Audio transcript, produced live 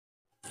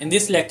In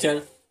this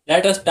lecture,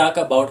 let us talk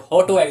about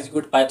how to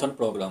execute Python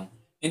program.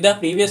 In the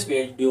previous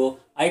video,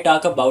 I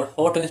talked about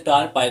how to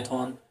install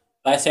Python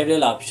by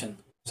several options.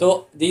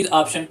 So these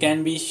options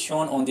can be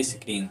shown on the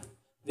screen.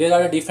 There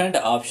are different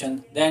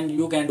options that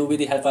you can do with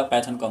the help of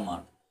Python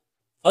command.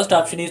 First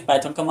option is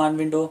Python command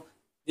window.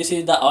 This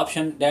is the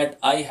option that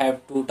I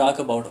have to talk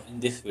about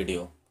in this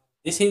video.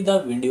 This is the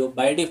window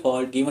by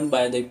default given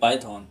by the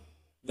Python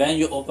when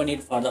you open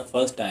it for the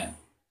first time.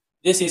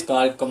 This is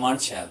called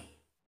command shell.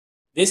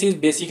 This is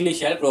basically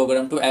shell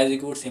program to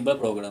execute simple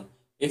program.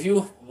 If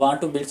you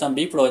want to build some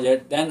big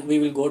project, then we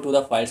will go to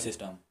the file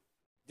system.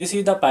 This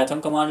is the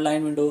Python command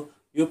line window.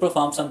 You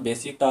perform some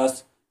basic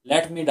tasks.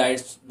 Let me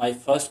write my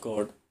first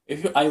code.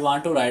 If I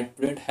want to write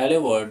print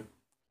hello world,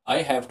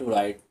 I have to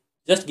write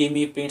just give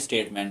me print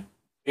statement,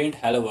 print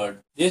hello world.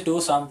 This do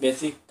some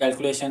basic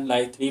calculation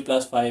like 3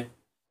 plus 5.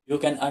 You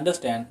can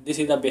understand this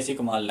is the basic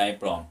command line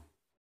prompt.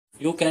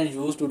 You can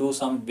use to do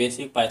some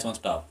basic Python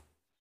stuff.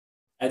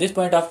 At this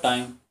point of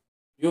time,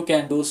 you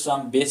can do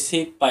some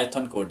basic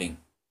Python coding.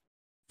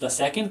 The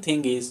second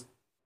thing is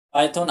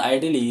Python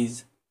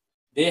IDEs.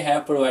 They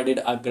have provided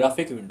a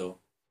graphic window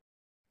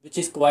which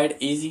is quite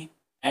easy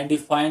and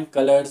define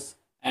colors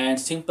and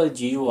simple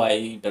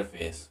GUI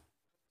interface.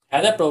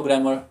 As a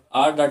programmer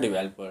or the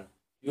developer,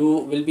 you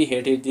will be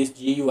hated this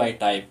GUI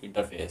type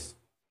interface.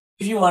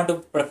 If you want to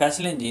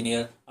professional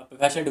engineer or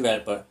professional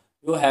developer,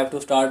 you have to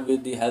start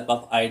with the help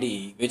of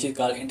IDE, which is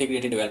called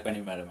Integrated Development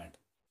Environment.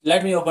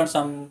 Let me open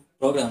some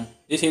program.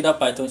 This is the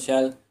Python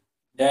shell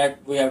that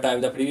we have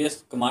typed the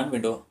previous command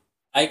window.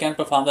 I can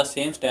perform the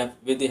same step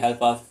with the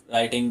help of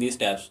writing these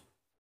steps.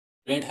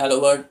 Print hello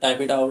world,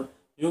 type it out.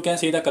 You can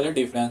see the color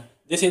difference.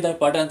 This is the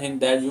important thing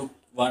that you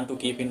want to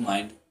keep in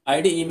mind.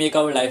 IDE make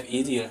our life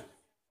easier.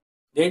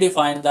 They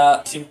define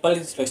the simple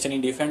instruction in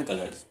different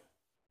colors.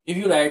 If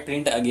you write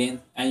print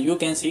again, and you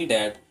can see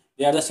that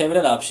there are the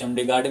several options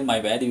regarding my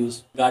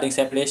values, regarding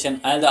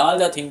separation, and all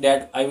the things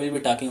that I will be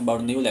talking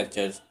about in new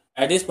lectures.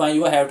 At this point,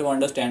 you have to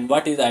understand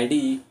what is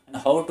IDE and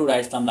how to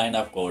write some line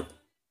of code.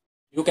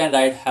 You can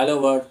write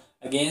hello world,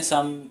 again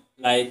some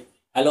like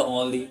hello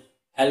only,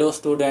 hello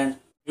student.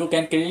 You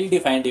can clearly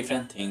define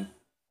different things.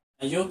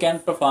 And you can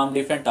perform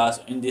different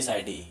tasks in this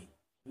IDE.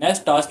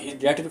 Next task is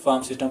directed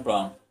from system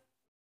prompt.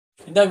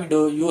 In the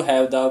window, you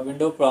have the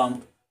window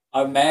prompt,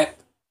 or Mac,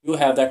 you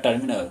have the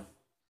terminal.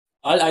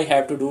 All I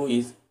have to do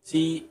is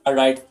C or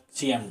write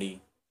CMD,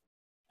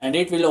 and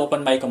it will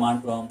open my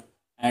command prompt,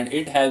 and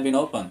it has been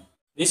opened.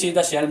 This is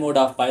the shell mode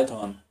of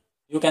Python.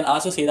 You can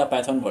also see the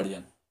Python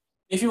version.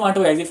 If you want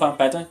to exit from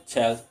Python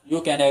shell,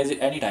 you can exit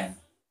anytime.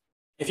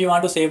 If you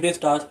want to save this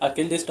task or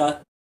kill this task,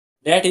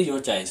 that is your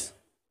choice.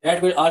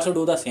 That will also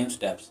do the same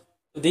steps.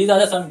 So these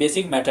are some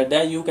basic methods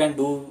that you can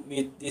do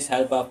with this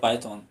help of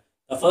Python.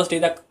 The first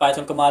is the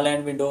Python command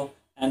line window,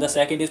 and the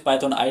second is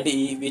Python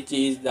IDE, which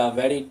is the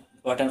very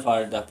important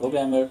for the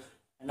programmer.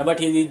 And number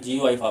three is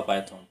GUI for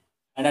Python.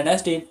 And the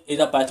next is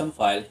a Python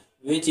file,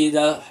 which is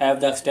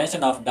have the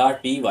extension of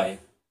 .py.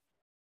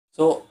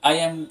 So I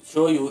am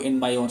show you in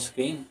my own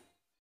screen.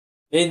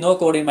 There is no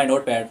code in my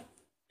notepad.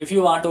 If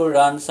you want to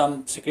run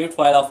some script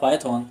file of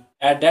Python,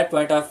 at that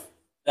point of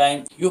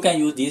time, you can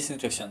use this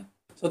instruction.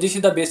 So this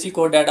is the basic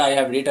code that I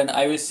have written.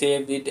 I will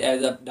save it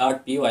as a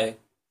 .py.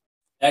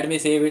 Let me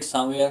save it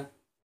somewhere.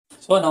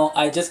 So now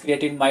I just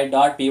created my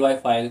 .py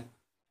file,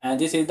 and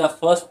this is the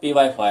first py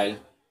file,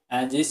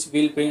 and this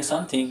will print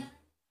something.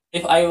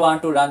 If I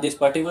want to run this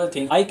particular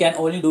thing, I can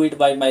only do it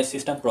by my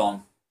system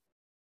prompt.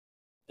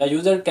 The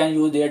user can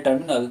use their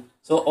terminal.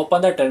 So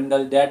open the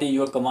terminal, that is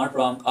your command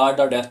prompt or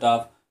the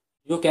desktop.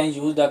 You can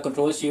use the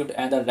control shift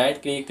and the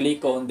right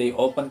click on the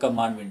open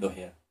command window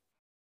here.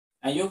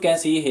 And you can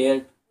see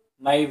here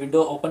my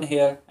window open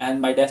here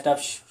and my desktop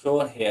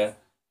shown here.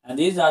 And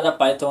these are the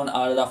Python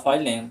or the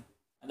file name.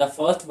 And the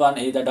first one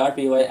is the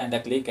 .py and the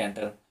click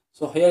enter.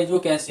 So here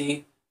you can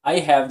see I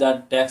have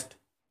the text,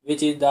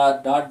 which is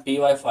the .py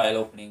file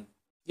opening.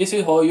 This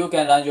is how you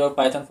can run your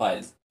Python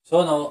files.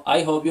 So now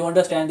I hope you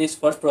understand this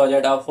first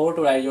project of how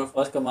to write your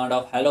first command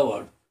of hello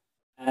world.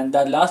 And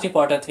the last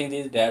important thing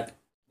is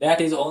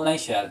that is online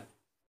shell.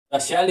 The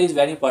shell is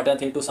very important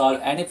thing to solve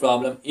any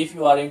problem. If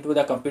you are into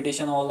the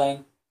competition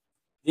online,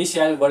 this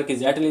shell work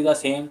exactly the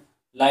same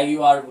like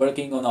you are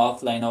working on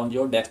offline on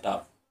your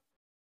desktop.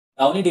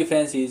 The only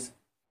difference is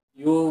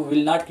you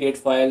will not create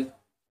file,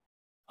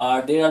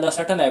 or there are the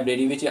certain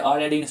library which are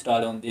already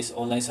installed on this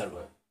online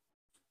server.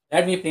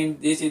 Let me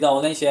print this is the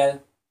online shell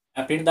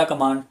and print the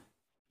command.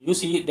 You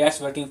see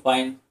that's working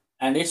fine,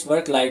 and it's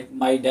work like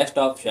my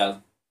desktop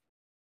shell.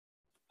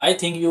 I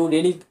think you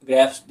really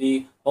grasp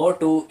the how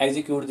to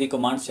execute the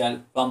command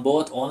shell from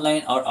both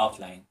online or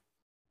offline.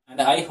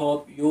 And I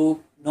hope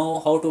you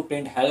know how to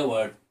print hello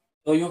world.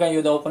 So you can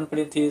use the open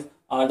parentheses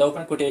or the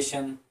open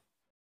quotation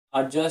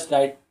or just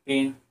write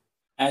print,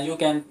 and you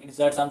can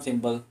insert some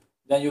symbol.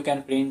 Then you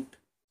can print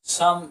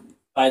some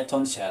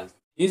Python shell.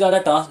 These are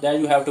the tasks that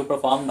you have to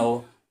perform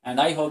now,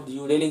 and I hope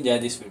you really enjoy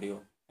this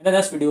video. In the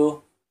next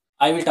video,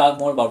 I will talk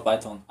more about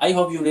Python. I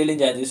hope you really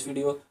enjoy this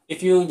video.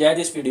 If you enjoy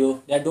this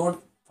video, then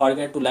don't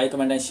forget to like,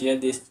 comment, and share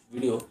this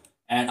video.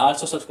 And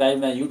also subscribe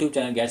my YouTube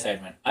channel Get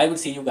Admin. I will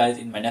see you guys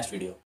in my next video.